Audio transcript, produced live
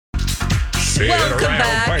Welcome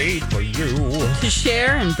back wait for you. to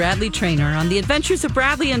Cher and Bradley Traynor on the Adventures of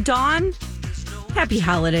Bradley and Dawn. Happy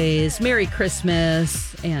holidays, Merry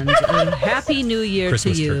Christmas, and a Happy New Year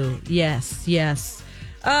Christmas to you. Tree. Yes.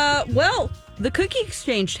 Well, the cookie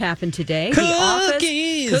exchange happened today.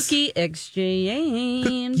 Cookies! The office cookie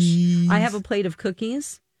exchange. Cookies. I have a plate of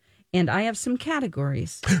cookies. And I have some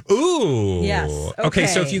categories. Ooh. Yes. Okay,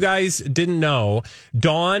 so if you guys didn't know,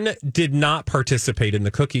 Dawn did not participate in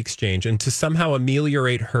the cookie exchange. And to somehow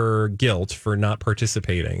ameliorate her guilt for not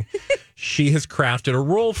participating, she has crafted a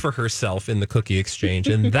role for herself in the cookie exchange.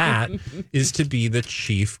 And that is to be the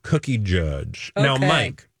chief cookie judge. Okay. Now,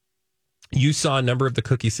 Mike, you saw a number of the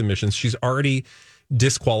cookie submissions. She's already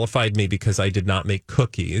disqualified me because I did not make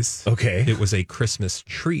cookies. Okay. It was a Christmas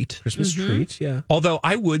treat. Christmas treat, yeah. Although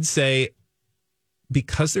I would say,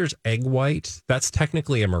 because there's egg white, that's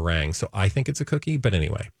technically a meringue. So I think it's a cookie. But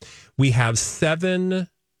anyway, we have 7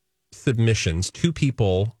 submissions. 2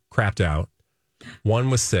 people crapped out. 1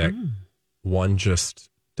 was sick. 1 just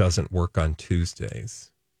doesn't work on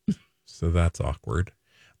Tuesdays. So that's awkward.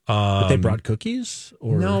 But they brought cookies?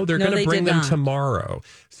 Or? No, they're going to they bring did them not. tomorrow.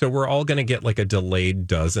 So we're all going to get like a delayed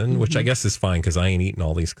dozen, which I guess is fine because I ain't eating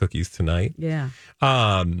all these cookies tonight. Yeah.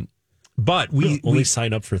 But we only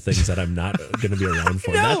sign up for things that I'm not going to be around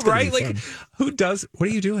for. no, That's gonna right? be Like, fun. who does? What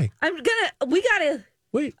are you doing?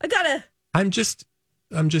 Wait. I'm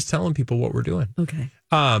just telling people what we're doing. Okay.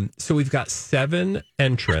 So we've got 7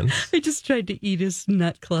 entrants. I just tried to eat his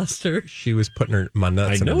nut cluster. She was putting my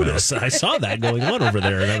nuts I in her mouth. noticed. I saw that going on over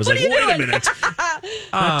there, and I was like, wait a minute.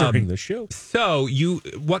 Not during the show. So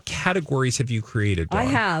what categories have you created, Dawn? I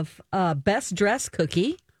have best dress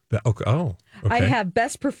cookie. Okay. I have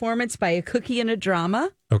best performance by a cookie in a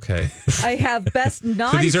drama. Okay. I have best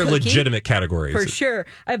non-cookie. So these are legitimate categories. For sure.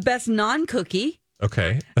 I have best non-cookie.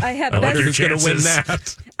 Okay. I have I wonder best, who's going to win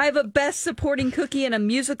that. I have a best supporting cookie in a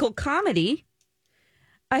musical comedy.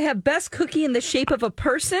 I have best cookie in the shape of a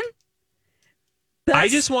person. I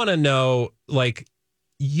just want to know, like,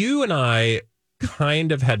 you and I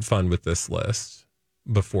kind of had fun with this list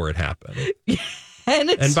before it happened.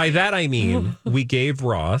 And by that, I mean, we gave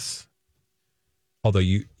Ross, although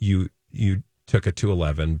you took it to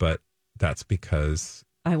 11, but that's because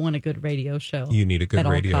I want a good radio show. you need a good at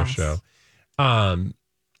all radio costs. show.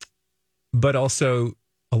 But also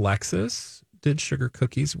Alexis did sugar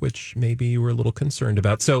cookies, which maybe you were a little concerned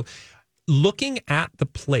about. So looking at the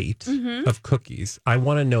plate of cookies, I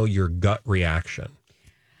want to know your gut reaction.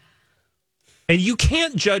 And you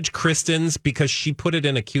can't judge Kristen's because she put it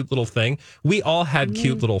in a cute little thing. We all had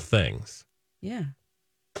cute little things. Yeah.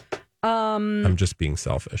 I'm just being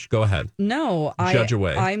selfish. Go ahead. No, Judge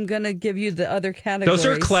away. I'm going to give you the other categories. Those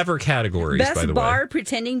are clever categories, Best by the bar way.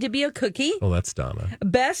 pretending to be a cookie. Oh, that's Donna.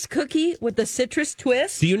 Best cookie with the citrus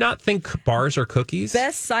twist. Do you not think bars are cookies?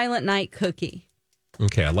 Best silent night cookie.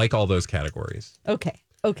 Okay, I like all those categories. Okay.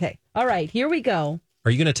 All right, here we go. Are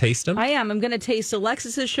you going to taste them? I am. I'm going to taste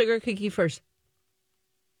Alexis's sugar cookie first.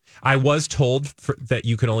 I was told that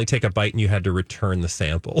you could only take a bite and you had to return the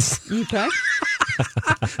samples. Okay.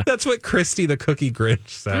 That's what Christy, the cookie Grinch,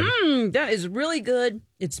 said. That is really good.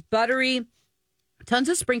 It's buttery. Tons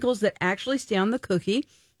of sprinkles that actually stay on the cookie.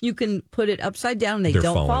 You can put it upside down. They They're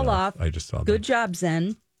don't falling fall off. I just saw them. Good job,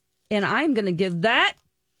 Zen. And I'm going to give that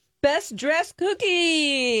best dressed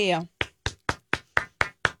cookie.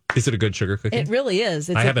 Is it a good sugar cookie? It really is.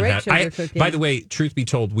 It's I a haven't great had. sugar cookie. By the way, truth be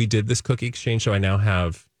told, we did this cookie exchange, so I now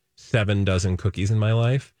have 7 dozen cookies in my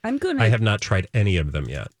life. I I have not tried any of them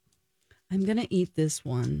yet. I'm going to eat this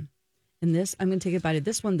one. And this, I'm going to take a bite of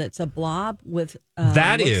this one that's a blob with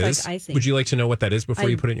That looks is. like icing. Would you like to know what that is before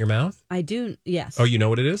you put it in your mouth? I do, yes. Oh, you know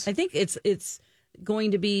what it is? I think it's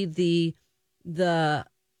going to be the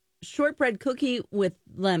shortbread cookie with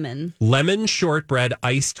lemon. Lemon shortbread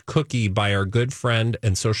iced cookie by our good friend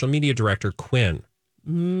and social media director, Quinn.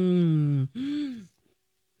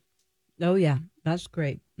 Oh, yeah. That's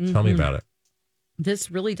great. Tell me about it. This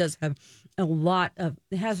really does have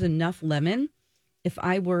it has enough lemon. If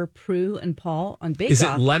I were Prue and Paul on Bake Is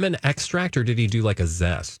Off. it lemon extract or did he do like a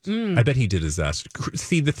zest? I bet he did a zest.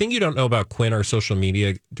 See, the thing you don't know about Quinn, our social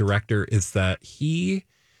media director, is that he's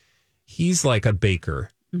like a baker.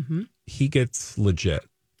 Mm-hmm. He gets legit.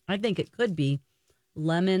 I think it could be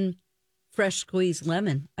lemon, fresh squeezed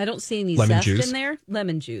lemon. I don't see any Lemon zest juice? in there.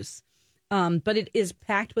 Lemon juice. But it is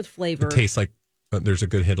packed with flavor. It tastes like there's a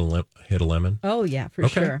good hit of lemon. Oh, yeah, for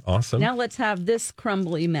Okay, sure. awesome. Now let's have this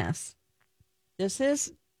crumbly mess. This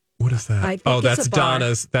is, What is that? I think it's that's a bar.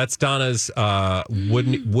 Donna's. That's Donna's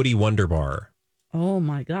Woody Wonder Bar. oh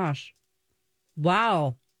my gosh.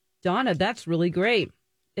 Wow. Donna, that's really great.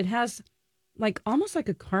 It has like almost like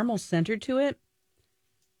a caramel center to it.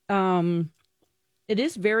 It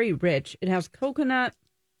is very rich. It has coconut,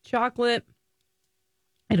 chocolate.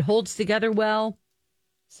 It holds together well.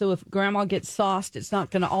 So if grandma gets sauced, it's not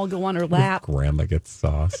going to all go on her lap. Grandma gets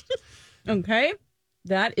sauced. Okay.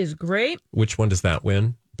 That is great. Which one does that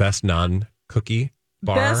win? Best non-cookie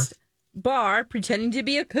bar? Best bar pretending to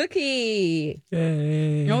be a cookie.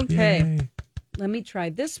 Yay. Okay. Yay. Let me try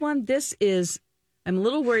this one. This is, I'm a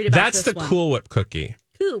little worried about That's this the one. Cool Whip cookie.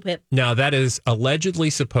 Cool Whip. Now, that is allegedly,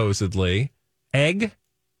 supposedly, egg,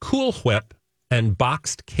 Cool Whip, and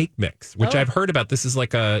boxed cake mix, which I've heard about. This is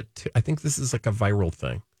like I think this is like a viral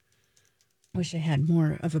thing. Wish I had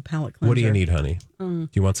more of a palate cleanser. What do you need, honey? Do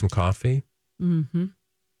you want some coffee? Mm-hmm.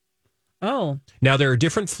 Oh. Now, there are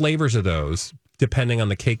different flavors of those depending on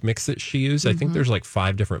the cake mix that she used. I think there's like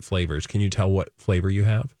 5 different flavors. Can you tell what flavor you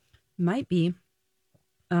have? Might be.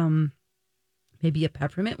 Maybe a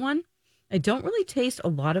peppermint one. I don't really taste a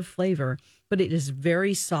lot of flavor, but it is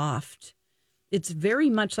very soft. It's very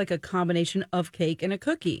much like a combination of cake and a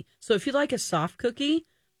cookie. So if you like a soft cookie,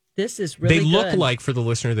 this is really They look good. like, for the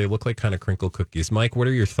listener, they look like kind of crinkle cookies. Mike, what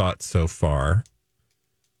are your thoughts so far?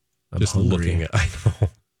 I'm Just hungry. looking at, I know.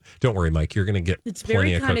 Don't worry, Mike. You're going to get It's plenty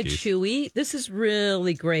very of kind of cookies. chewy. This is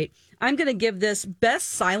really great. I'm going to give this best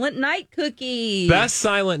silent night cookie. Best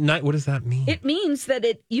silent night. What does that mean? It means that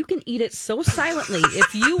you can eat it so silently.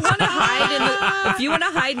 If you want to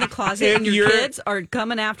hide in the closet If and your you're- kids are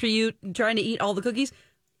coming after you trying to eat all the cookies,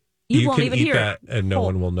 you won't can even eat hear that it. and no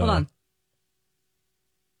one will know. Hold on.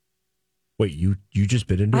 Wait, you just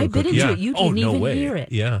bit into I a bit cookie? into Yeah. it. You Oh, didn't no even way. hear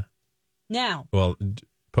it. Yeah. Now, Well,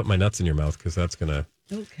 put my nuts in your mouth because that's going to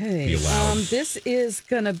okay. be loud. This is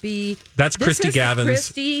going to be That's this Christy is Gavin's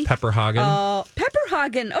Christy, Pepper Hagen.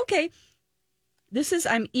 Pepperhagen. Okay. This is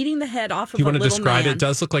I'm eating the head off of Do you a want to little describe man. it? It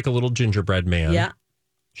does look like a little gingerbread man. Yeah.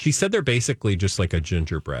 She said they're basically just like a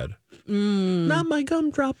gingerbread. Not my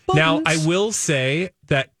gumdrop buns. Now, I will say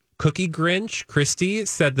that Cookie Grinch, Christy,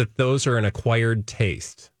 said that those are an acquired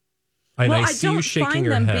taste. And Well, I see don't you shaking find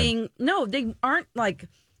your them head. being no, they aren't like.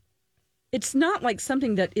 It's not like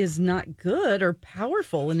something that is not good or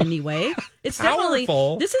powerful in any way. It's definitely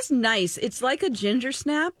Powerful? this is nice. It's like a ginger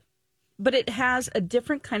snap, but it has a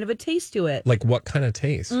different kind of a taste to it. Like what kind of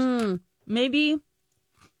taste? Maybe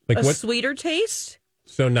Like a what? sweeter taste.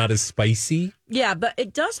 So not as spicy? Yeah, but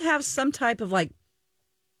it does have some type of like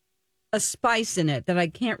a spice in it that I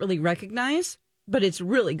can't really recognize, but it's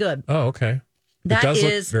really good. Oh, okay. That it does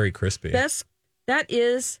is look very crispy. That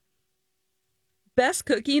is best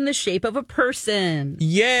cookie in the shape of a person.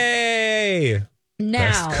 Yay!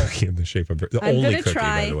 Now, Best cookie in the shape of the I'm only gonna cookie,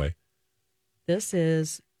 try- by the way. this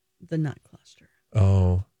is the nut cluster.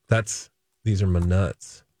 Oh, these are my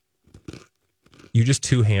nuts. You just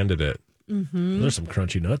two-handed it. There's some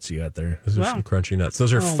crunchy nuts you got there. Those are Wow. some crunchy nuts.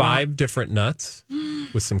 Those are Oh, wow. 5 different nuts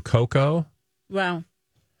with some cocoa. Wow.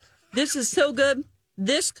 This is so good.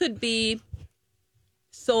 This could be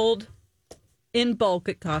sold in bulk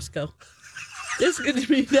at Costco. This could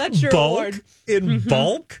be, that's your award. in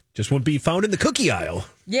bulk. Just wouldn't be found in the cookie aisle.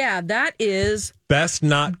 Yeah, that is Best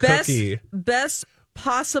not cookie. best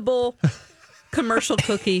possible commercial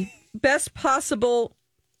cookie. Best possible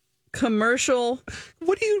commercial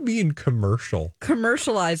What do you mean commercial?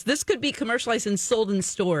 commercialized. This could be commercialized and sold in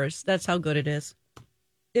stores. That's how good it is.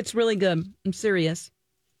 It's really good. I'm serious.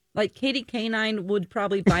 Like Katie Canine would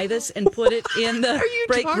probably buy this and put it in the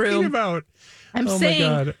break room. about? I'm Oh my saying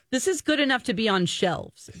God. this is good enough to be on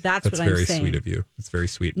shelves. That's That's what I'm very saying. sweet of you. It's very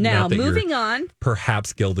sweet. Now, Not that moving you're on.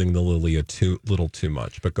 perhaps gilding the lily a little too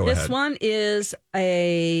much, but go This ahead. one is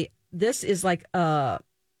like a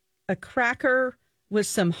cracker with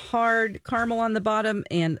some hard caramel on the bottom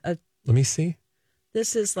and Let me see.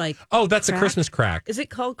 this is like, Oh, that's a Crack? Christmas crack. is it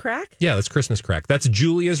called crack? Yeah, that's Christmas crack. That's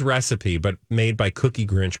Julia's recipe, but made by Cookie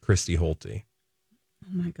Grinch Christy Holte. Oh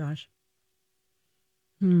my gosh.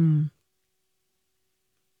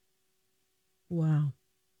 Wow.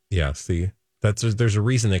 Yeah, see, there's a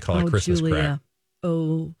reason they call it Christmas Julia. crack.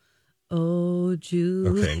 Oh, Julia.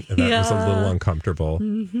 Okay, that was a little uncomfortable.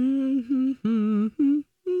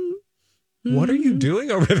 What are you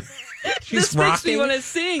doing over there? She's This makes me rocking want to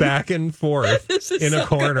sing. back and forth This is in a so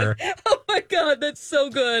corner. good. Oh my God, that's so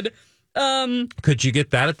good. Could you get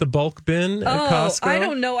that at the bulk bin at Costco? I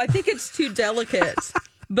don't know. I think it's too delicate.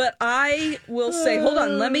 But I will say, hold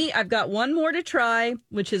on, I've got one more to try,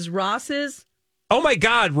 which is Ross's. Oh my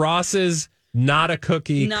God, Ross's not a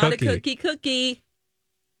cookie. Not a cookie.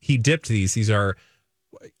 He dipped these. These are,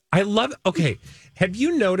 I love, okay. Have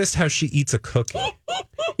you noticed how she eats a cookie?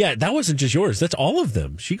 Yeah, that wasn't just yours. That's all of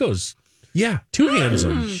them. She goes Yeah, two hands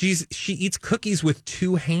them. She eats cookies with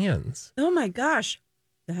two hands. Oh my gosh.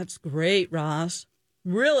 That's great, Ross.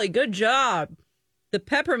 Really good job. The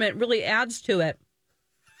peppermint really adds to it.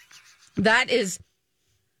 That is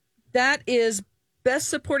best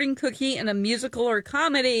supporting cookie in a musical or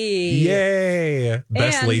comedy. Yay!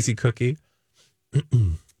 Best And- lazy cookie.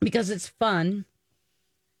 Because it's fun.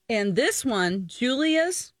 And this one,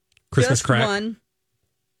 Julia's Christmas just crack. won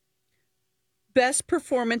best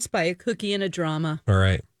performance by a cookie in a drama. All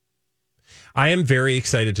right. I am very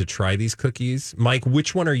excited to try these cookies. Mike,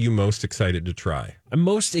 which one are you most excited to try? I'm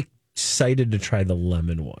most excited to try the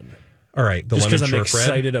lemon one. All right, the Just lemon because I'm shortbread.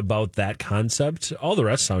 excited about that concept. All the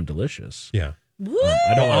rest sound delicious. Yeah. Woo!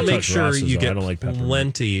 I don't I'll want to make touch sure Ross's, you though. get I don't like peppermint.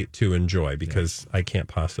 plenty to enjoy because I can't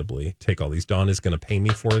possibly take all these. Dawn is going to pay me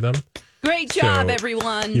for them. Great job, So-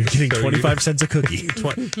 everyone. You're getting So 25 cents a cookie.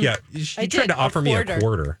 Yeah, I she did, tried to offer me a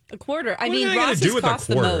quarter. A quarter. I What mean, am I gonna Ross's do with a cost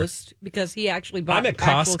the quarter? most because he actually bought I'm at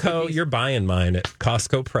actual Costco. cookies. You're buying mine at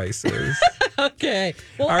Costco prices. Okay.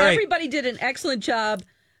 Well, All right. everybody did an excellent job.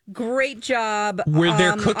 Great job. Were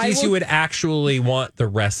there I cookies will- you would actually want the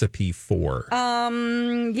recipe for?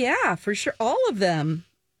 Yeah, for sure. All of them.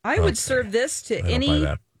 I would serve this to I don't buy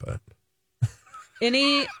that, but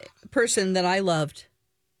any person that I loved,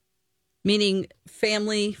 meaning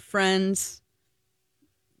family, friends,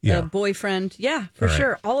 yeah. boyfriend. Yeah, for All right.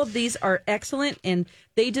 sure. All of these are excellent, and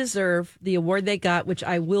they deserve the award they got, which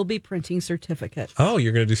I will be printing certificates. Oh,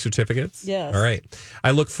 you're going to do certificates? Yes. All right.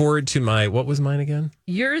 I look forward to my, what was mine again?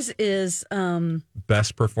 Yours is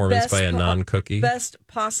Best performance best by a po- non-cookie. best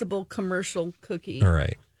possible commercial cookie. All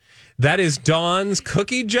right. That is Dawn's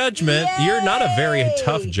cookie judgment. You're not a very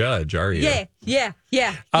tough judge, are you? Yeah.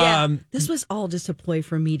 This was all just a ploy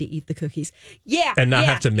for me to eat the cookies. Yeah. And not yeah,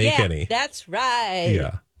 have to make yeah, any. That's right.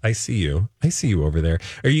 Yeah. I see you. I see you over there.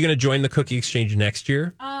 Are you going to join the cookie exchange next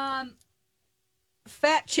year?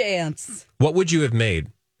 Fat chance. What would you have made?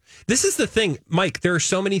 This is the thing, Mike. There are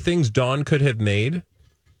so many things Dawn could have made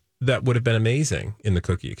that would have been amazing in the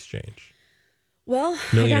cookie exchange. Well,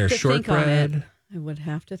 Millionaire I'd have to think on it. shortbread. I would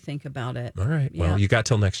have to think about it. All right. Yeah. Well, you got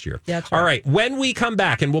till next year. That's All right. right. When we come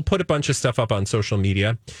back, and we'll put a bunch of stuff up on social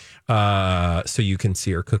media so you can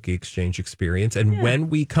see our cookie exchange experience. And when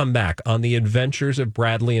we come back on the adventures of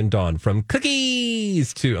Bradley and Dawn from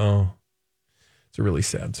cookies to, it's a really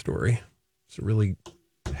sad story. It's a really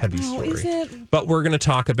heavy story. Is it? But we're going to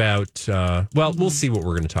talk about, we'll see what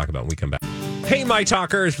we're going to talk about when we come back. Hey, my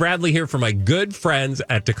talkers, Bradley here for my good friends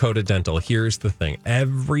at Dakota Dental. Here's the thing.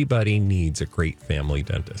 Everybody needs a great family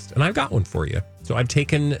dentist, and I've got one for you. So I've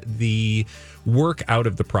taken the work out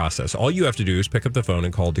of the process. All you have to do is pick up the phone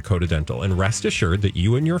and call Dakota Dental, and rest assured that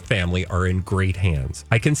you and your family are in great hands.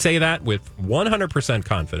 I can say that with 100%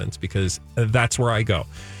 confidence because that's where I go.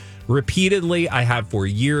 Repeatedly, I have for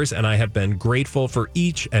years, and I have been grateful for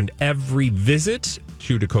each and every visit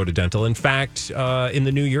to Dakota Dental. In fact, in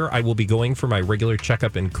the new year, I will be going for my regular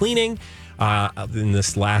checkup and cleaning. In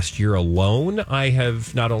this last year alone, I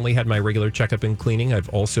have not only had my regular checkup and cleaning, I've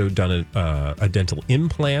also done a dental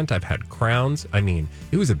implant. I've had crowns. I mean,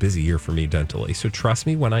 it was a busy year for me dentally. So trust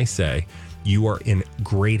me when I say you are in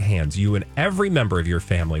great hands. You and every member of your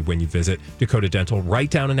family when you visit Dakota Dental, right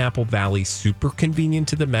down in Apple Valley, super convenient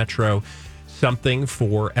to the metro. Something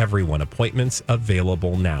for everyone. Appointments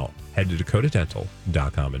available now. Head to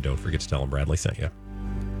dakotadental.com and don't forget to tell them Bradley sent you.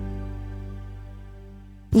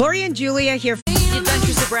 Lori and Julia here. The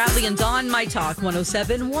Adventures of Bradley and Dawn, My Talk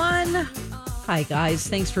 1071. Hi, guys.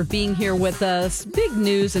 Thanks for being here with us. Big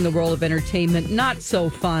news in the world of entertainment. Not so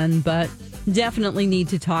fun, but definitely need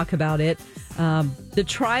to talk about it. The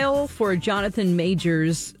trial for Jonathan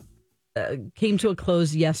Majors came to a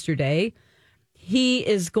close yesterday. He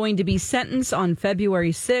is going to be sentenced on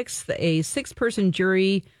February 6th. A 6-person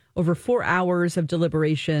jury over 4 hours of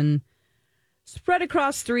deliberation spread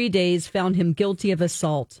across 3 days found him guilty of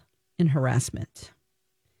assault and harassment.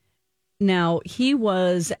 Now, he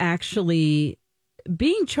was actually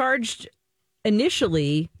being charged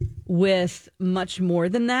initially with much more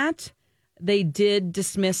than that. They did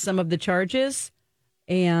dismiss some of the charges.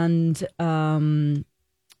 And,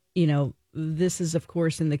 this is, of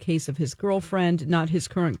course, in the case of his girlfriend, not his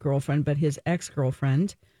current girlfriend, but his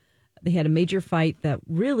ex-girlfriend. They had a major fight that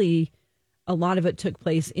really, a lot of it took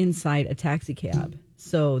place inside a taxi cab.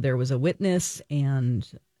 So there was a witness and,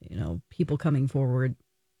 people coming forward,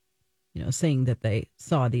 saying that they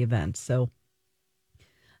saw the event. So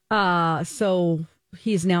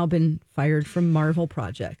he's now been fired from Marvel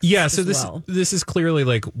projects. Yeah, so well. this is clearly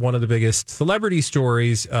like one of the biggest celebrity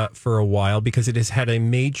stories for a while because it has had a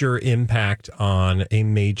major impact on a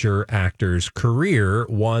major actor's career,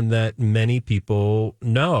 one that many people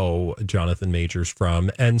know Jonathan Majors from.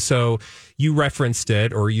 And so you referenced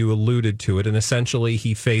it or you alluded to it, and essentially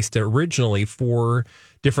he faced originally 4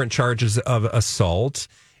 different charges of assault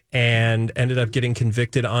and ended up getting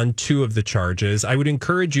convicted on 2 of the charges. I would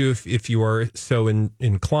encourage you, if you are so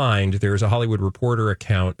inclined, there's a Hollywood Reporter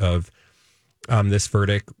account of this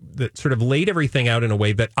verdict that sort of laid everything out in a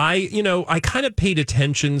way that I kind of paid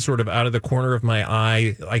attention sort of out of the corner of my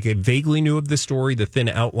eye. Like I vaguely knew of the story, the thin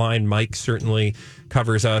outline. Mike certainly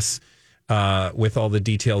covers us with all the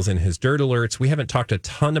details in his dirt alerts. We haven't talked a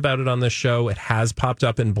ton about it on this show. It has popped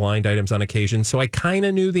up in blind items on occasion. So I kind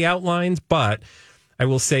of knew the outlines, but I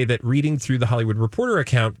will say that reading through the Hollywood Reporter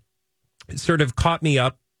account sort of caught me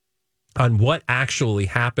up on what actually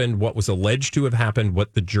happened, what was alleged to have happened,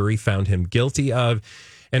 what the jury found him guilty of.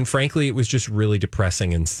 And frankly, it was just really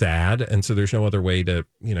depressing and sad. And so there's no other way to,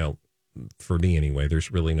 for me anyway, there's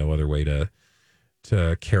really no other way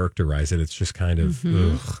to characterize it. It's just kind of,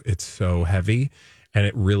 it's so heavy. And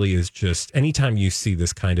it really is just, anytime you see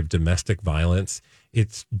this kind of domestic violence,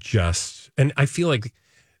 it's just, and I feel like,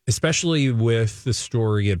 especially with the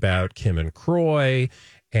story about Kim and Croy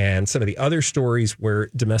and some of the other stories where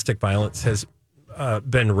domestic violence has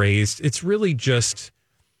been raised, it's really just,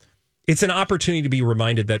 it's an opportunity to be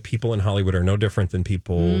reminded that people in Hollywood are no different than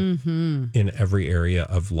people in every area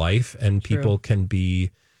of life. And people can be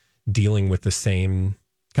dealing with the same,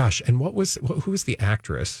 and who was the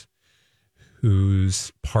actress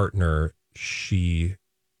whose partner she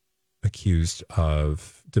accused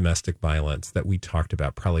of domestic violence that we talked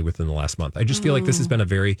about probably within the last month? I just feel like this has been a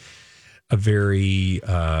very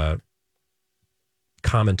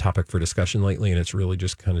common topic for discussion lately, and it's really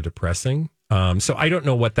just kind of depressing. So I don't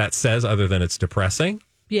know what that says other than it's depressing.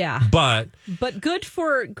 Yeah. But good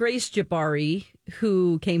for Grace Jabari,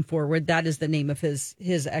 who came forward. That is the name of his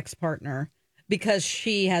ex-partner, because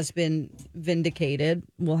she has been vindicated.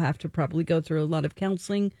 We'll have to probably go through a lot of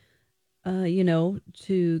counseling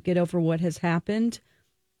to get over what has happened.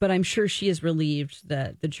 But I'm sure she is relieved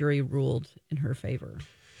that the jury ruled in her favor.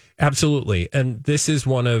 Absolutely. And this is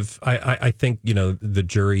one of, I think, the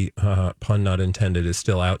jury, pun not intended, is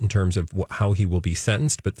still out in terms of how he will be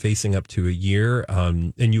sentenced, but facing up to a year.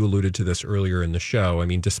 And you alluded to this earlier in the show. I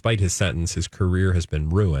mean, despite his sentence, his career has been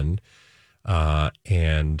ruined.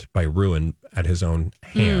 And by ruin at his own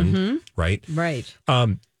hand, right? Right.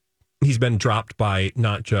 He's been dropped by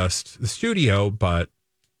not just the studio, but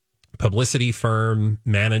publicity firm,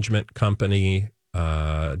 management company,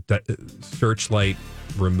 Searchlight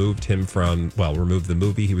removed the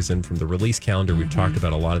movie he was in from the release calendar. We've talked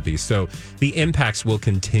about a lot of these. So the impacts will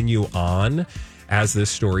continue on as this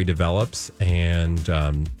story develops. And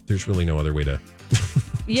there's really no other way to...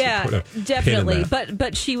 Yeah, definitely.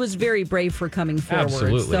 But she was very brave for coming forward.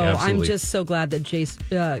 Absolutely. I'm just so glad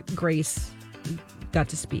that Grace got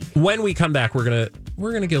to speak. When we come back, we're gonna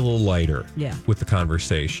get a little lighter with the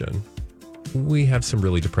conversation. We have some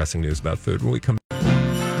really depressing news about food when we come back.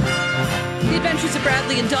 The Adventures of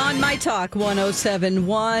Bradley and Dawn, My Talk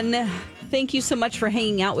 107.1. Thank you so much for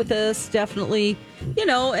hanging out with us. Definitely, in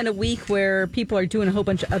a week where people are doing a whole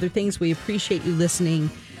bunch of other things, we appreciate you listening.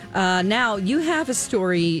 Now, you have a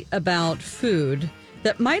story about food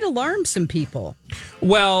that might alarm some people.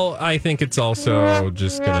 Well, I think it's also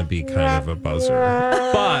just going to be kind of a buzzer.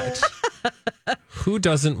 But who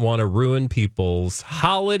doesn't want to ruin people's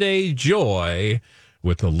holiday joy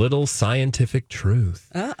with a little scientific truth?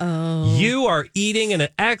 Uh-oh. You are eating an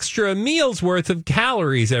extra meal's worth of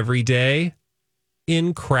calories every day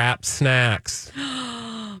in crap snacks.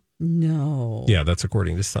 No. Yeah, that's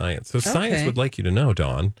according to science. So science would like you to know,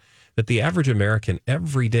 Dawn, that the average American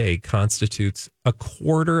every day constitutes a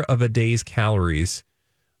quarter of a day's calories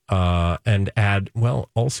and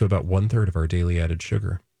also about 1/3 of our daily added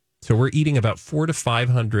sugar. So we're eating about 400 to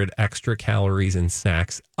 500 extra calories in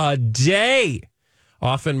snacks a day,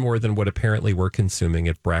 often more than what apparently we're consuming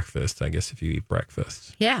at breakfast, I guess, if you eat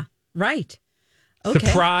breakfast. Yeah, right. Okay.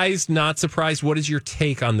 Surprised, not surprised? What is your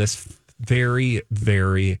take on this very,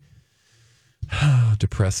 very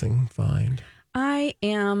depressing find? I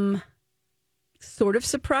am sort of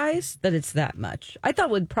surprised that it's that much. I thought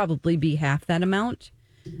it would probably be half that amount,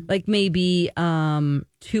 like maybe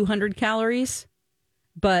 200 calories.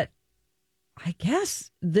 But I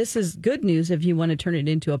guess this is good news if you want to turn it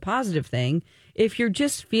into a positive thing. If you're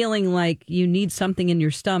just feeling like you need something in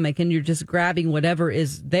your stomach and you're just grabbing whatever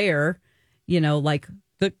is there, like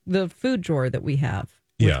the food drawer that we have.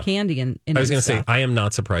 Yeah. candy in I was going to say, I am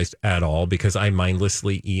not surprised at all because I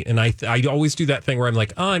mindlessly eat. And I always do that thing where I'm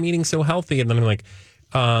like, oh, I'm eating so healthy. And then I'm like,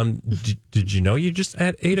 did you know you just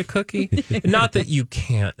ate a cookie? Not that you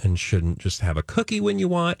can't and shouldn't just have a cookie when you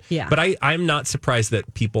want. Yeah. But I'm not surprised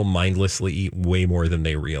that people mindlessly eat way more than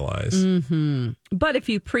they realize. Mm-hmm. But if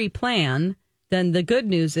you pre-plan, then the good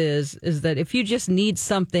news is that if you just need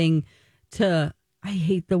something to, I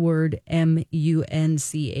hate the word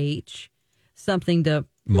munch, something to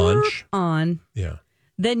Munch on, Yeah.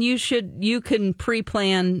 then you can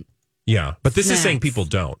pre-plan. Yeah. But this is saying Snacks. people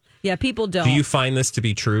don't. Yeah, people don't. Do you find this to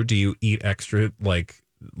be true? Do you eat extra,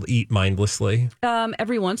 eat mindlessly?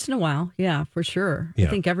 Every once in a while, yeah, for sure. Yeah. I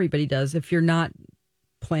think everybody does if you're not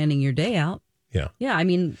planning your day out. Yeah. Yeah, I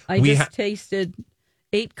mean, I We just tasted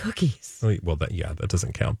 8 cookies. Well, that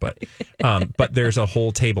doesn't count. But there's a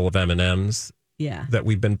whole table of M&Ms Yeah. that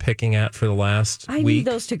we've been picking at for the last I week. need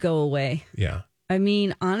those to go away. Yeah. I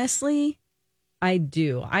mean, honestly, I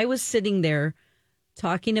do. I was sitting there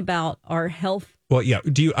talking about our health. Well, yeah.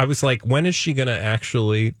 I was like, when is she going to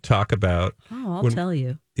actually talk about? Oh, I'll tell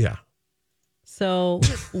you. Yeah. So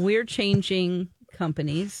we're changing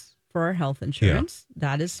companies for our health insurance.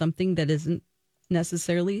 That is something that isn't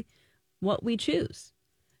necessarily what we choose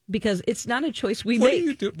because it's not a choice we What make. are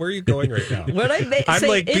you doing? Where are you going right now? What I I'm say,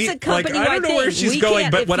 like, it's a company. I don't know where she's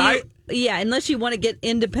going, but unless you want to get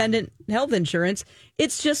independent health insurance,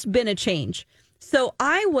 it's just been a change. So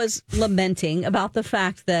I was lamenting about the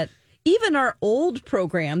fact that even our old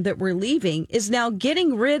program that we're leaving is now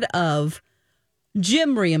getting rid of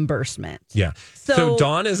gym reimbursement. Yeah. So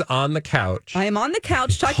Dawn is on the couch. I am on the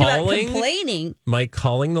couch talking about complaining. Mike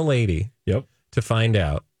calling the lady. Yep. To find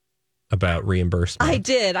out about reimbursement. I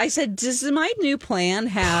did. I said, does my new plan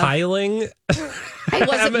have... Piling I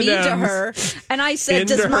wasn't mean to M&Ms her. And I said,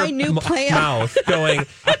 into does my her new plan... mouth going,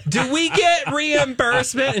 do we get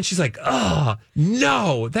reimbursement? And she's like, oh,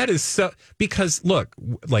 no, that is so... Because, look,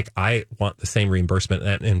 I want the same reimbursement.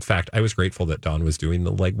 And in fact, I was grateful that Dawn was doing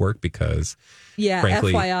the legwork because... Yeah,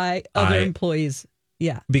 frankly, FYI, other employees...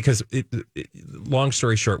 Yeah. Because long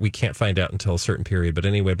story short, we can't find out until a certain period. But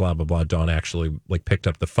anyway, blah, blah, blah. Dawn actually picked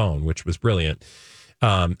up the phone, which was brilliant,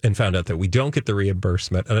 and found out that we don't get the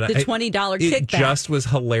reimbursement. And the $20 kickback. It just was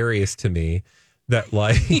hilarious to me that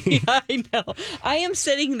Yeah, I know. I am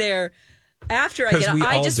sitting there after I get out.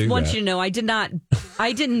 I just want you to know I didn't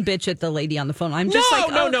bitch at the lady on the phone. I'm just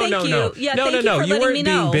no. Yeah, thank you for You letting weren't me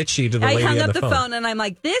know. being bitchy to the lady I hung on up the phone. phone And I'm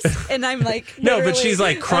like, this, and I'm like, no, but she's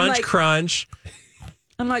like, crunch, crunch.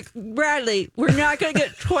 I'm like, Bradley, we're not going to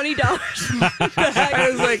get $20. I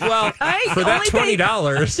was like, well, for that $20,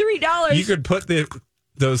 $3, you could put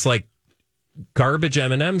those garbage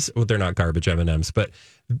M&Ms. Well, they're not garbage M&Ms, but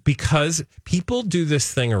because people do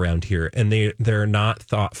this thing around here and they're not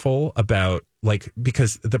thoughtful about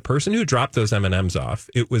because the person who dropped those M&Ms off,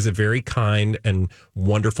 it was a very kind and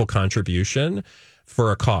wonderful contribution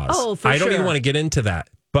for a cause. Oh, for I don't sure. even want to get into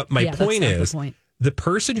that. But my point is, the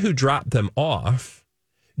person who dropped them off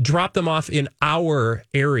in our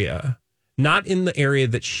area, not in the area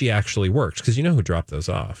that she actually works. Because you know who dropped those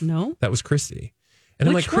off? No. That was Christy. And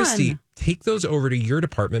I'm like, Christy, take those over to your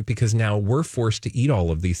department because now we're forced to eat all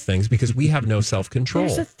of these things because we have no self-control.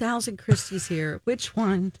 There's 1,000 Christies here. Which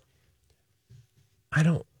one? I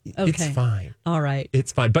don't. Okay. It's fine. All right.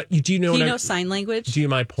 It's fine. But do you know sign language? Do you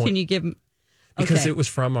my point? Can you give... Because it was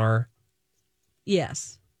from our...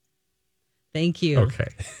 Yes. Thank you. Okay.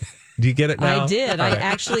 Do you get it now? I did. I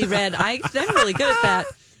actually read. I'm really good at that.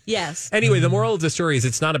 Yes. Anyway, the moral of the story is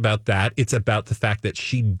it's not about that. It's about the fact that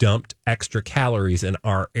she dumped extra calories in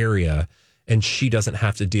our area and she doesn't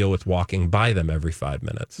have to deal with walking by them every 5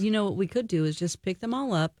 minutes. You know what we could do is just pick them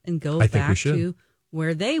all up and go I think we back should. to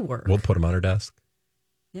where they were. We'll put them on her desk.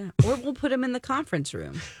 Yeah. Or we'll put them in the conference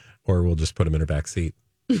room. Or we'll just put them in her back seat.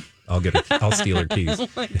 I'll steal her keys.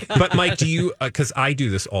 But Mike, do you, because I do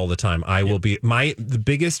this all the time. I will be, the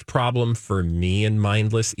biggest problem for me in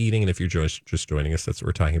mindless eating, and if you're just joining us, that's what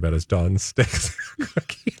we're talking about, is Dawn's sticks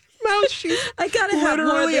cookie. Now she's I gotta have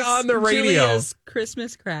literally more on the radio. Julia's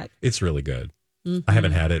Christmas crack. It's really good. Mm-hmm. I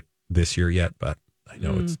haven't had it this year yet, but I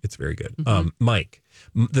know it's very good. Mm-hmm. Mike,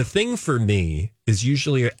 the thing for me is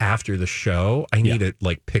usually after the show, I need to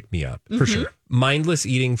pick me up for sure. Mindless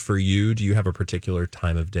eating for you, do you have a particular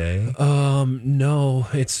time of day? No,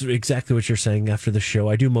 it's exactly what you're saying after the show.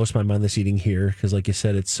 I do most of my mindless eating here because, like you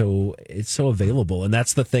said, it's so available. And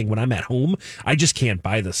that's the thing. When I'm at home, I just can't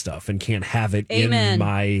buy the stuff and can't have it Amen. in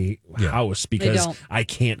my house because don't. I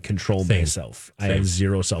can't control Same. myself. I have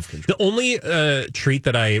zero self-control. The only treat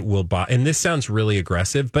that I will buy, and this sounds really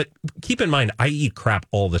aggressive, but keep in mind, I eat crap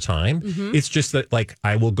all the time. It's just that, like,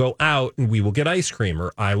 I will go out and we will get ice cream,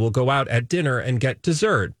 or I will go out at dinner and get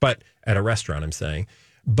dessert, but at a restaurant, I'm saying.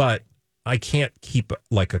 But I can't keep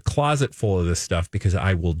like a closet full of this stuff because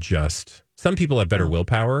I will just. Some people have better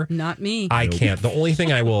willpower. Not me. I can't. The only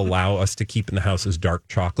thing I will allow us to keep in the house is dark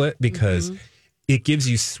chocolate because it gives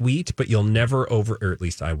you sweet, but you'll never or at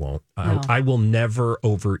least I won't. No. I will never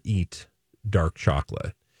overeat dark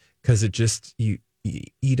chocolate because it just, you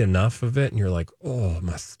eat enough of it and you're like, oh,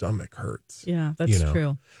 my stomach hurts. Yeah, that's You know.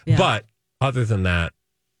 true. Yeah. But other than that,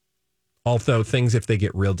 although things, if they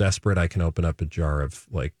get real desperate, I can open up a jar of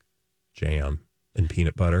like jam and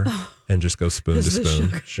peanut butter and just go spoon to This is spoon.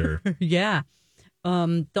 sugar. Sure. Yeah.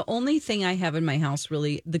 The only thing I have in my house,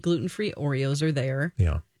 really, the gluten-free Oreos are there.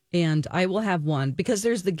 Yeah. And I will have one because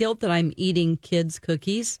there's the guilt that I'm eating kids'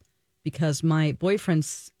 cookies because my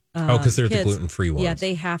boyfriend's Because they're the kids, gluten-free ones. Yeah,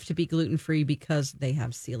 they have to be gluten-free because they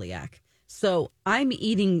have celiac. So I'm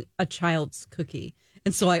eating a child's cookie.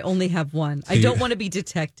 And so I only have one. I don't want to be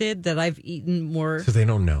detected that I've eaten more. So they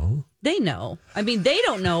don't know? They know. I mean, they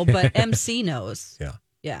don't know, but MC knows. Yeah.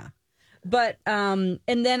 Yeah. But, and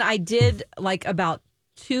then I did like about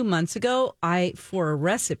 2 months ago, for a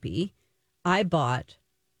recipe, I bought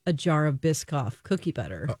a jar of Biscoff cookie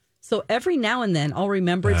butter. So every now and then I'll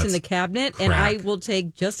remember it's in That's the cabinet and I crack. will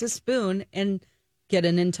take just a spoon and get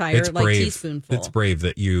an entire It's brave. teaspoonful. It's brave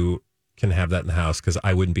that you can have that in the house because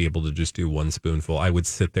I wouldn't be able to just do one spoonful. I would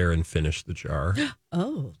sit there and finish the jar.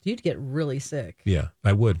 Oh, you'd get really sick. Yeah,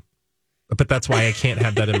 I would. But that's why I can't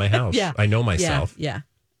have that in my house. Yeah. I know myself. Yeah,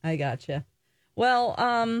 I gotcha. Well,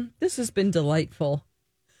 this has been delightful.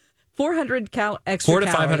 400 extra 400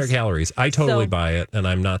 to 500 calories. calories. I totally So- buy it, and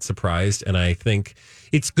I'm not surprised. And I think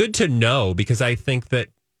it's good to know because I think that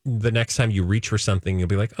the next time you reach for something, you'll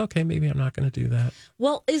be like, okay, maybe I'm not going to do that.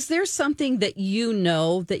 Well, is there something that you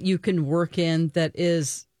know that you can work in that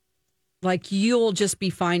is like you'll just be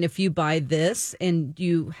fine if you buy this and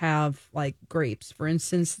you have like grapes, for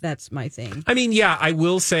instance? That's my thing. I mean, yeah, I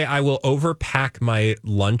will say I will overpack my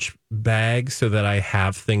lunch bag so that I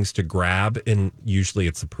have things to grab. And usually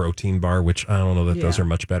it's a protein bar, which I don't know that those Yeah. are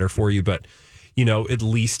much better for you, but you know, at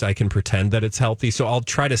least I can pretend that it's healthy. So I'll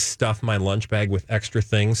try to stuff my lunch bag with extra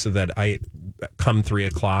things so that I come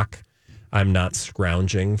 3:00, I'm not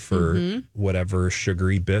scrounging for whatever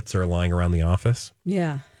sugary bits are lying around the office.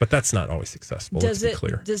 Yeah. But that's not always successful. Does Let's be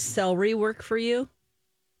clear. Does celery work for you?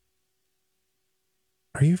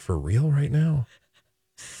 Are you for real right now?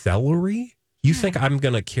 Celery? You think I'm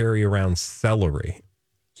going to carry around celery?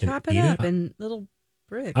 and Chop it eat up in little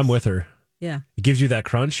bricks. I'm with her. Yeah. It gives you that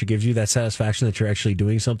crunch. It gives you that satisfaction that you're actually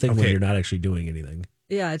doing something when Okay. you're not actually doing anything.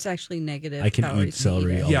 Yeah, it's actually negative. I can calories eat celery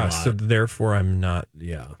when you a eat Yeah, lot. so therefore I'm not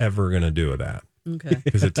Yeah. ever going to do that it. Okay.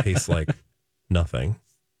 because it tastes like nothing.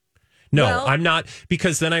 No, Well- I'm not,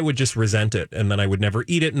 because then I would just resent it and then I would never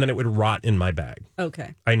eat it and then it would rot in my bag.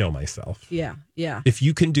 Okay. I know myself. Yeah. Yeah. If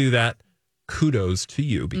you can do that, kudos to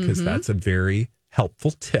you because Mm-hmm. that's a very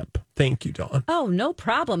helpful tip. Thank you, Dawn. Oh, no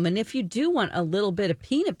problem. And if you do want a little bit of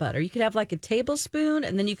peanut butter, you could have like a tablespoon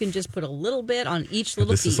and then you can just put a little bit on each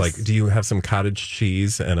little This piece. is like, do you have some cottage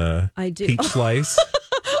cheese and a I do. peach slice?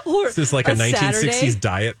 Or This is like a 1960s Saturday.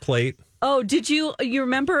 diet plate. Oh, did you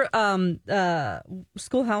remember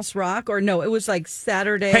Schoolhouse Rock? Or no, it was like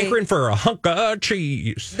Saturday. Hankering for a hunk of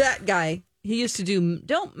cheese. That guy, he used to do,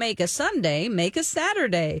 don't make a Sunday, make a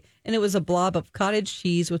Saturday. And it was a blob of cottage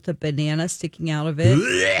cheese with a banana sticking out of it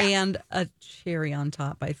and a cherry on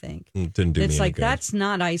top, I think. It didn't do me It's any like, good. that's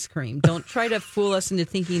not ice cream. Don't try to fool us into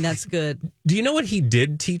thinking that's good. Do you know what he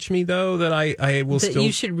did teach me, though, that I will That still...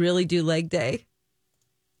 you should really do leg day.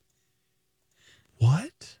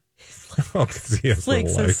 What? Oh, 'cause he has Flakes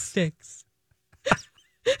little and legs. sticks.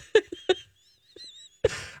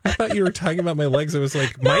 I thought you were talking about my legs. I was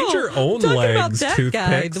like, mind your own I'm talking legs, about that guy,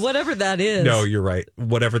 toothpicks. whatever that is. No, you're right.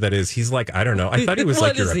 Whatever that is. He's like, I don't know. I thought he was What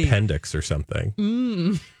like your is he? appendix or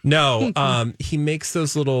something. No, he makes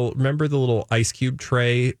those little, remember the little ice cube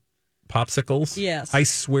tray popsicles? Yes. I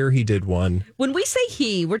swear he did one. When we say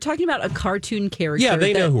he, we're talking about a cartoon character. Yeah,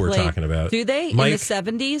 they know that who we're played- talking about. Do they? Mike-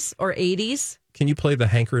 In the 70s or 80s? Can you play the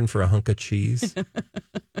hankering for a hunk of cheese?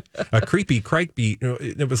 A creepy crikey.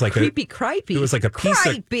 It was like Creepy cripey. It was like a piece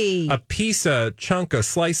Cripey. of chunk, a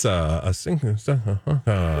slice, a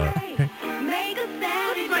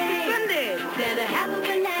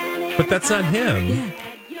But that's not him.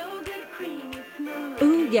 Yeah.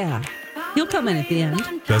 Ooh, yeah. He'll come in at the end.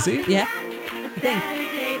 Does he? Yeah. I think.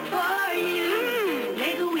 Saturday for you.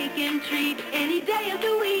 Make a weekend treat any day of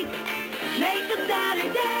the week. Make a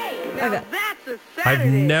Saturday. Now Okay. that's a I've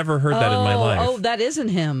Saturday. never heard that in my life. Oh, that isn't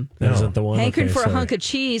him. That isn't the one. Hankering Okay, for sorry. a hunk of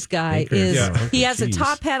cheese guy Hankering is. for a hunk He of has a cheese.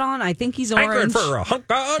 top hat on. I think he's Hankering orange. for a hunk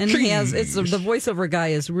of and cheese. he has the voiceover guy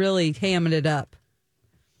is really hamming it up.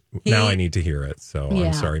 Now He- I need to hear it. So Yeah.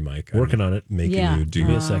 I'm sorry, Mike. Working I'm on it. Making Yeah. you do Give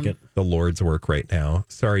me a second. the Lord's work right now.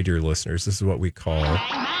 Sorry, dear listeners. This is what we call.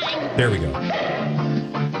 There we go.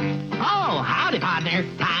 Oh, howdy, partner.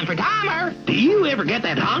 Time for timer. Do you ever get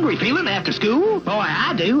that hungry feeling after school? Boy,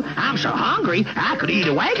 I do. I'm so hungry, I could eat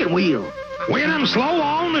a wagon wheel. When I'm slow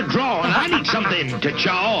on the draw and I need something to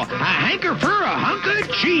chaw, I hanker for a hunk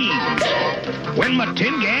of cheese. When my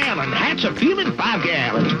 10-gallon hat's a feeling 5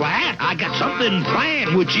 gallons flat, I got something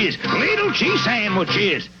planned, which is little cheese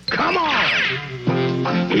sandwiches. Come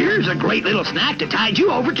on. Here's a great little snack to tide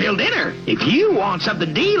you over till dinner. If you want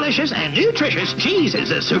something delicious and nutritious, cheese is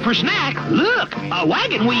a super snack. Look, a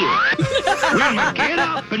wagon wheel. When my get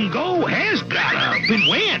up and go has got up and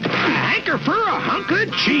went, I hanker for a hunk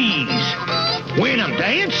of cheese. When I'm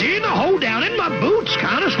dancing, I hold down and my boots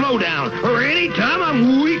kind of slow down, or anytime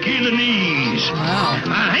I'm weak in the knees. Wow.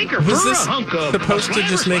 I hanker Was for this a hunk of supposed to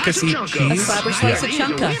just make us eat cheese? A slabber slice of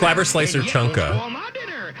chunka. Flabber slicer chunka. On my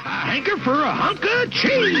dinner, I hanker for a hunk of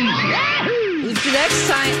cheese. Yahoo! The next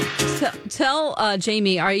time, tell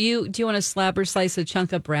Jamie, do you want a slabber slice of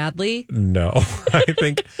chunka Bradley? No, I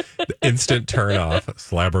think the instant turn off.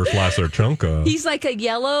 Slabber slicer chunka. He's like a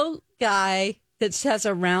yellow guy that has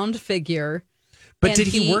a round figure. But and did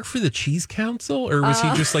he work for the Cheese Council, or was he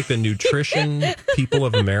just like the nutrition people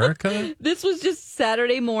of America? This was just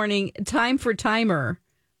Saturday morning, time for timer.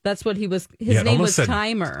 That's what he was. His Yeah, it name almost was said-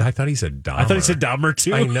 Timer. I thought he said Dahmer. I thought he said Dahmer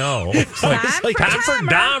too. I know. It's like, time for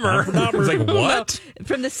Dahmer. It's like, what?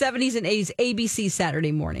 From the 70s and 80s, ABC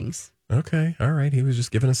Saturday mornings. Okay, all right. He was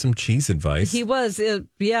just giving us some cheese advice. He was,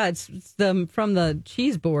 it's from the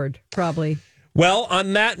cheese board, probably. Well,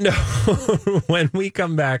 on that note, when we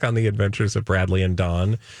come back on the adventures of Bradley and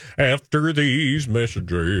Dawn, after these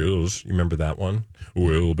messages, you remember that one?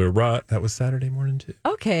 We'll be right. That was Saturday morning too.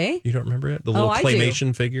 Okay, You don't remember it? The little I do.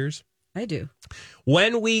 claymation figures. I do.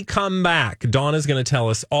 When we come back, Dawn is going to tell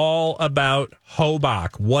us all about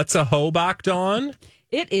Hobach. What's a Hobach, Dawn?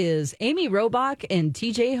 It is Amy Robach and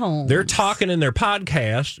TJ Holmes. They're talking in their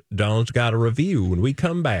podcast. Dawn's got a review. When we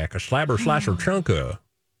come back, a slabber slasher chunka.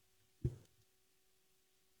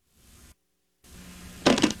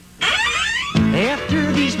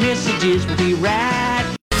 After these messages, we'll be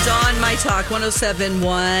right. on My Talk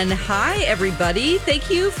 107.1. Hi, everybody. Thank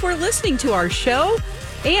you for listening to our show.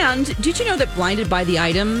 And did you know that Blinded by the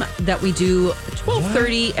Item that we do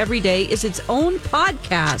 12:30 every day is its own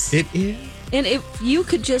podcast? It is. And if you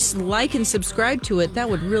could just like and subscribe to it, that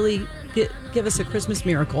would really give us a Christmas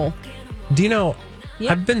miracle. Do you know,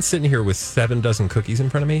 Yeah. I've been sitting here with 7 dozen cookies in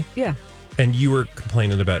front of me, Yeah. and you were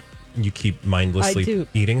complaining about you keep mindlessly I do.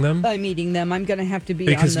 eating them I'm eating them. I'm going to have to be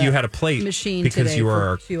because on the you had a plate machine because today you for are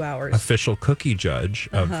our 2 hours. official cookie judge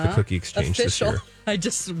of the cookie exchange Official. this year. I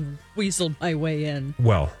just weaseled my way in.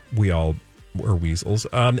 Well, we all were weasels.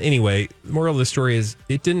 Anyway, the moral of the story is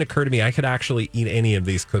it didn't occur to me I could actually eat any of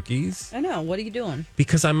these cookies I know. What are you doing?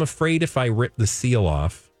 because I'm afraid if I rip the seal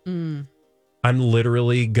off, I'm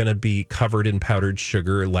literally going to be covered in powdered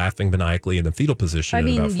sugar, laughing maniacally in the fetal position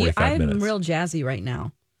in about 45 I'm minutes. real jazzy right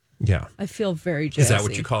now. Yeah. I feel very jazzy. Is that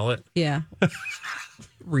what you call it? Yeah.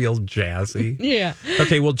 Real jazzy. Yeah.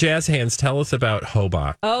 Okay, well, Jazz Hands, tell us about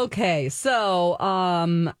Hobach. Okay, so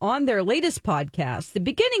on their latest podcast, the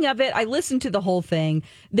beginning of it, I listened to the whole thing.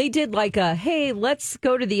 They did like a, hey, let's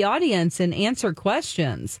go to the audience and answer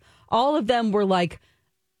questions. All of them were like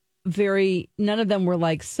none of them were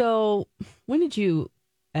like, so when did you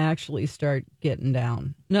actually start getting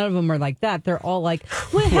down? None of them were like that. They're all like,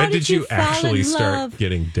 well, how When did you fall actually in start love?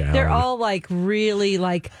 getting down? They're all like really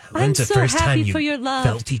like, I'm When's the so first time happy you for your love.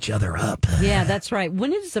 felt each other up? Yeah, that's right.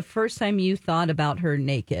 When is the first time you thought about her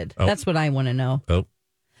naked? Oh. That's what I want to know. Oh,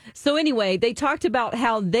 So anyway, they talked about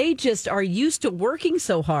how they just are used to working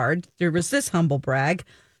so hard. There was this humble brag.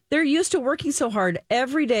 They're used to working so hard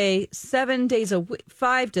every day, 7 days a week,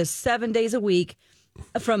 5 to 7 days a week,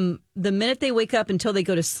 from the minute they wake up until they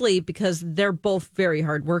go to sleep, because they're both very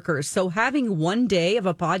hard workers. So having one day of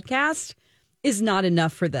a podcast is not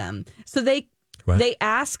enough for them. So they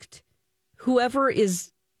asked whoever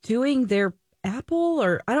is doing their Apple,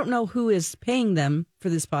 or I don't know who is paying them for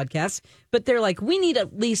this podcast, but they're like, we need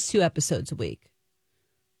at least 2 episodes a week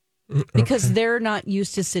because they're not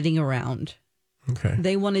used to sitting around. Okay.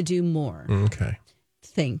 They want to do more. Okay.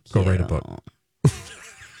 Thank you. Go write a book.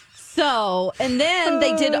 So, and then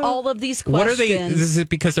they did all of these questions. What are they? Is it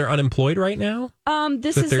because they're unemployed right now?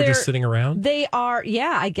 This That is they're their, just sitting around? They are,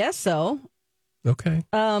 yeah, I guess so. Okay.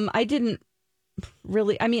 I didn't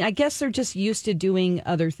really, I mean, I guess they're just used to doing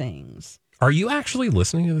other things. Are you actually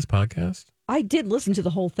listening to this podcast? I did listen to the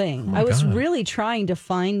whole thing. Oh my I was God. really trying to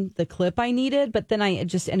find the clip I needed, but then I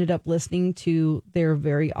just ended up listening to their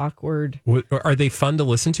very awkward. Are they fun to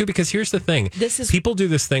listen to? Because here's the thing. This is- people do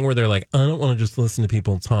this thing where they're like, I don't want to just listen to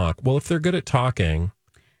people talk. Well, if they're good at talking,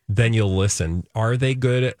 then you'll listen. Are they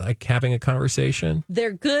good at like having a conversation?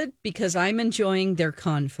 They're good because I'm enjoying their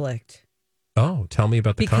conflict. Oh, tell me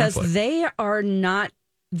about the Because conflict. they are not,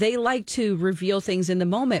 they like to reveal things in the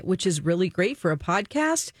moment, which is really great for a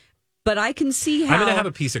podcast. But I can see how I'm going to have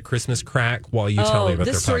a piece of Christmas crack while you tell me about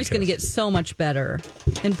their this story's going to podcast. get so much better.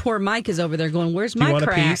 And poor Mike is over there going, "Where's Do you my want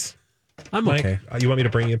crack?" a piece? I'm Mike, okay. You want me to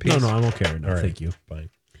bring you a piece? No, I'm okay right now. All right. Thank you. Fine.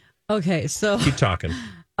 Okay, so Keep talking.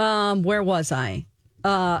 where was I?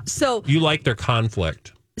 So You like their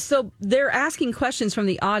conflict. so they're asking questions from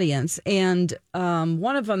the audience, and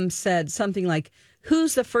one of them said something like,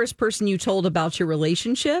 "Who's the first person you told about your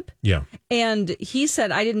relationship?" Yeah. And he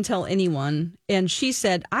said, "I didn't tell anyone." And she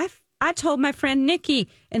said, I told my friend Nikki.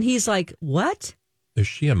 And he's like, "What?" Is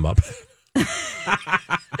she a Muppet?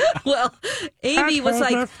 Well, Amy was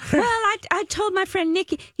like, "Well, I told my friend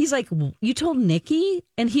Nikki." He's like, "You told Nikki?"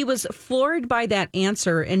 And he was floored by that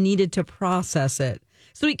answer and needed to process it.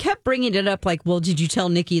 So he kept bringing it up like, "Well, did you tell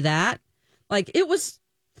Nikki that?" Like it was,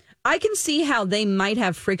 I can see how they might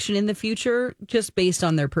have friction in the future just based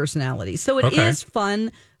on their personality. So it is Okay.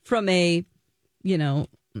 fun from a,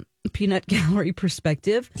 peanut gallery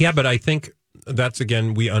perspective. Yeah, but I think that's,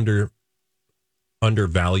 again, we undervalue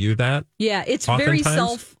that. Yeah, it's very Oftentimes.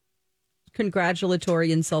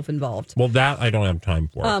 self-congratulatory and self-involved. Well, that I don't have time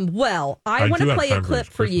for. Well, I I want do to have play a time for clip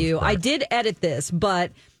this for Christmas you. crack. I did edit this,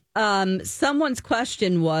 but someone's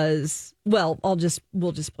question was, well, we'll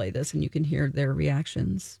just play this and you can hear their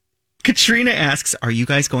reactions. Katrina asks, "Are you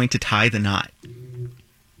guys going to tie the knot?"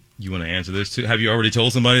 You want to answer this too? Have you already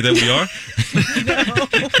told somebody that we are?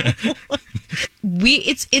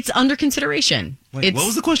 It's under consideration. Wait, what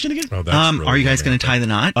was the question again? Oh, that's really Are you guys going romantic. to tie the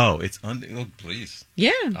knot? Oh, it's oh, please.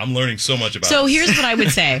 Yeah. I'm learning so much about So this. here's what I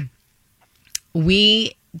would say.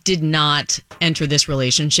 We did not enter this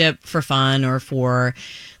relationship for fun or for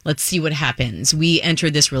let's see what happens. We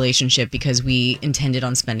entered this relationship because we intended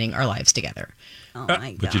on spending our lives together. Oh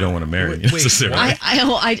my god! But you don't want to marry me Wait, necessarily.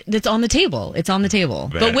 That's on the table. It's on the table.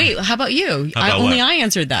 But Man. wait, how about you? How about Only what? I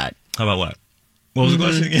answered that. How about what? What was the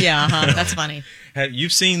question again? Yeah, that's funny.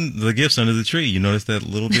 You've seen the gifts under the tree. You noticed that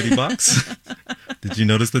little bitty box? Did you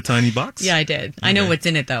notice the tiny box? Yeah, I did. I know what's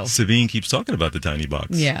in it though. Sabine keeps talking about the tiny box.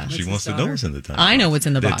 Yeah. She What's wants his to know daughter? what's in the tiny box. I know what's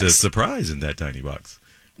in the It's box. a surprise in that tiny box.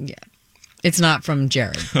 Yeah. It's not from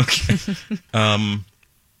Jared. Okay.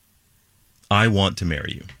 I want to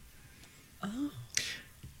marry you.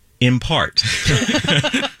 In part.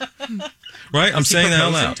 Right? I'm saying that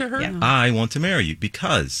out proposing loud. to her? Yeah. I want to marry you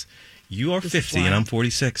because you are This is 50 and why. I'm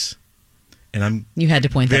 46. And I'm You had to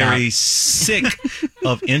point that very out. sick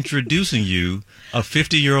of introducing you a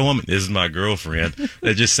 50-year-old woman. This is my girlfriend.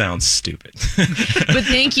 That just sounds stupid. But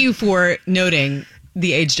thank you for noting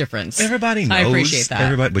the age difference. Everybody knows. I appreciate that.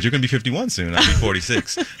 Everybody, but you're going to be 51 soon. I'll be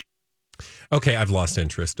 46. Okay, I've lost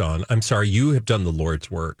interest, Dawn. I'm sorry. You have done the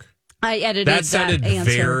Lord's work. I edited That sounded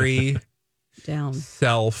answer very down.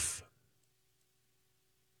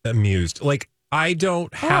 self-amused. Like, I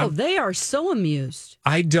don't have... They are so amused,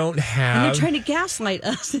 I don't and have... they're trying to gaslight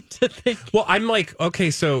us into thinking. Well, I'm like, okay,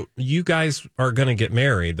 so you guys are going to get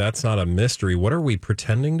married. That's not a mystery. What are we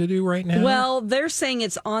pretending to do right now? Well, they're saying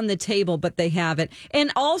it's on the table, but they haven't.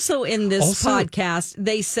 And also in this podcast,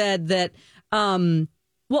 they said that,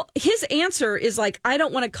 well, his answer is like, I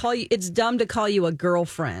don't want to call you, it's dumb to call you a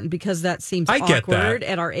girlfriend because that seems I get awkward that.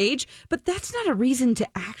 at our age. But that's not a reason to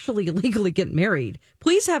actually legally get married.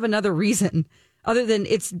 Please have another reason other than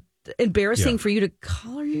it's embarrassing for you to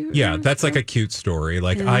call her your Yeah, that's like a cute story.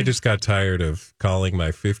 Like, I just got tired of calling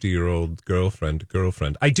my 50-year-old girlfriend.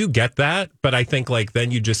 I do get that, but I think like then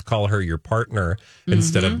you just call her your partner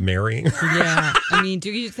instead of marrying her. Yeah. I mean,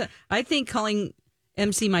 I think calling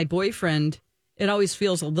MC my boyfriend, it always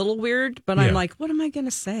feels a little weird, but Yeah. I'm like, what am I going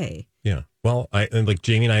to say? Yeah. Well, like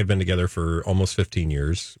Jamie and I have been together for almost 15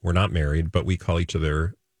 years. We're not married, but we call each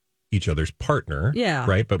other's partner. Yeah.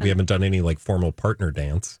 Right. But we haven't done any like formal partner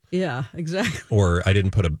dance, Yeah, exactly. or I didn't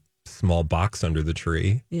put a small box under the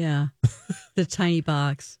tree. Yeah. The tiny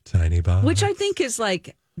box, Tiny box. which I think is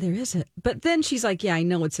like, There is it. But then she's like, yeah, I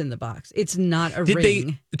know it's in the box. It's not a Did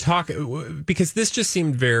ring. they talk? Because this just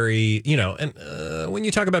seemed very, and when you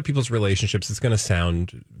talk about people's relationships, it's going to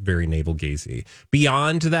sound very navel-gazy.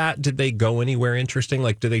 Beyond that, did they go anywhere interesting?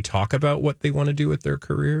 Like, do they talk about what they want to do with their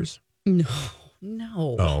careers? No.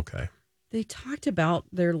 Oh, okay. They talked about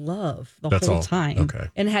their love the That's whole all. time. Okay.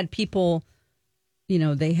 And had people,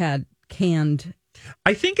 they had canned.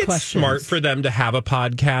 I think it's questions. smart for them to have a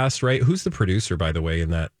podcast, right? Who's the producer, by the way,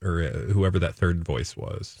 in that, or whoever that third voice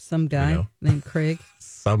was? Some guy named Craig.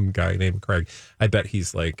 Some guy named Craig. I bet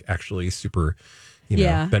he's like actually super,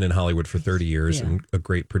 been in Hollywood for 30 years and a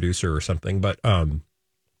great producer or something. But I'm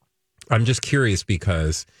just curious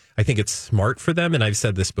because I think it's smart for them. And I've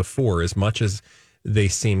said this before, as much as they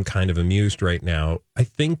seem kind of amused right now, I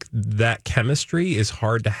think that chemistry is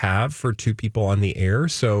hard to have for two people on the air.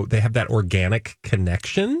 So they have that organic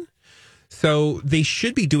connection. So they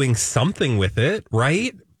should be doing something with it,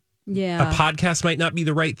 right? Yeah. A podcast might not be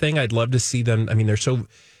the right thing. I'd love to see them. I mean,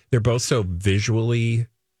 they're both so visually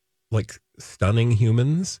like stunning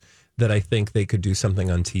humans that I think they could do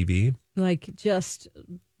something on TV. Like just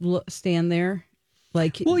stand there.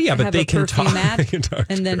 Like, well, yeah, but have they a can perfume talk. ad They can talk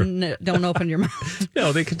and then don't open your mouth.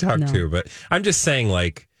 No, they can talk too. But I'm just saying,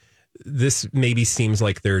 like, this maybe seems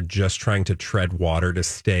like they're just trying to tread water to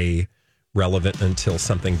stay relevant until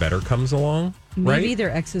something better comes along. Maybe right?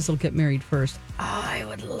 their exes will get married first. Oh, I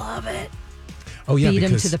would love it. Oh, yeah, Beat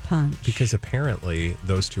them because to the punch. Because apparently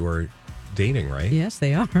those two are dating, right? Yes,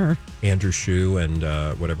 they are. Andrew Shue and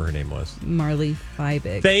whatever her name was. Marley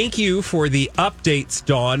Fiebig. Thank you for the updates,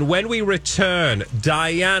 Dawn. When we return,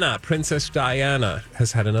 Princess Diana,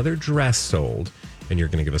 has had another dress sold, and you're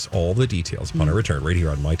going to give us all the details upon our return right here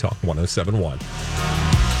on My Talk 107.1.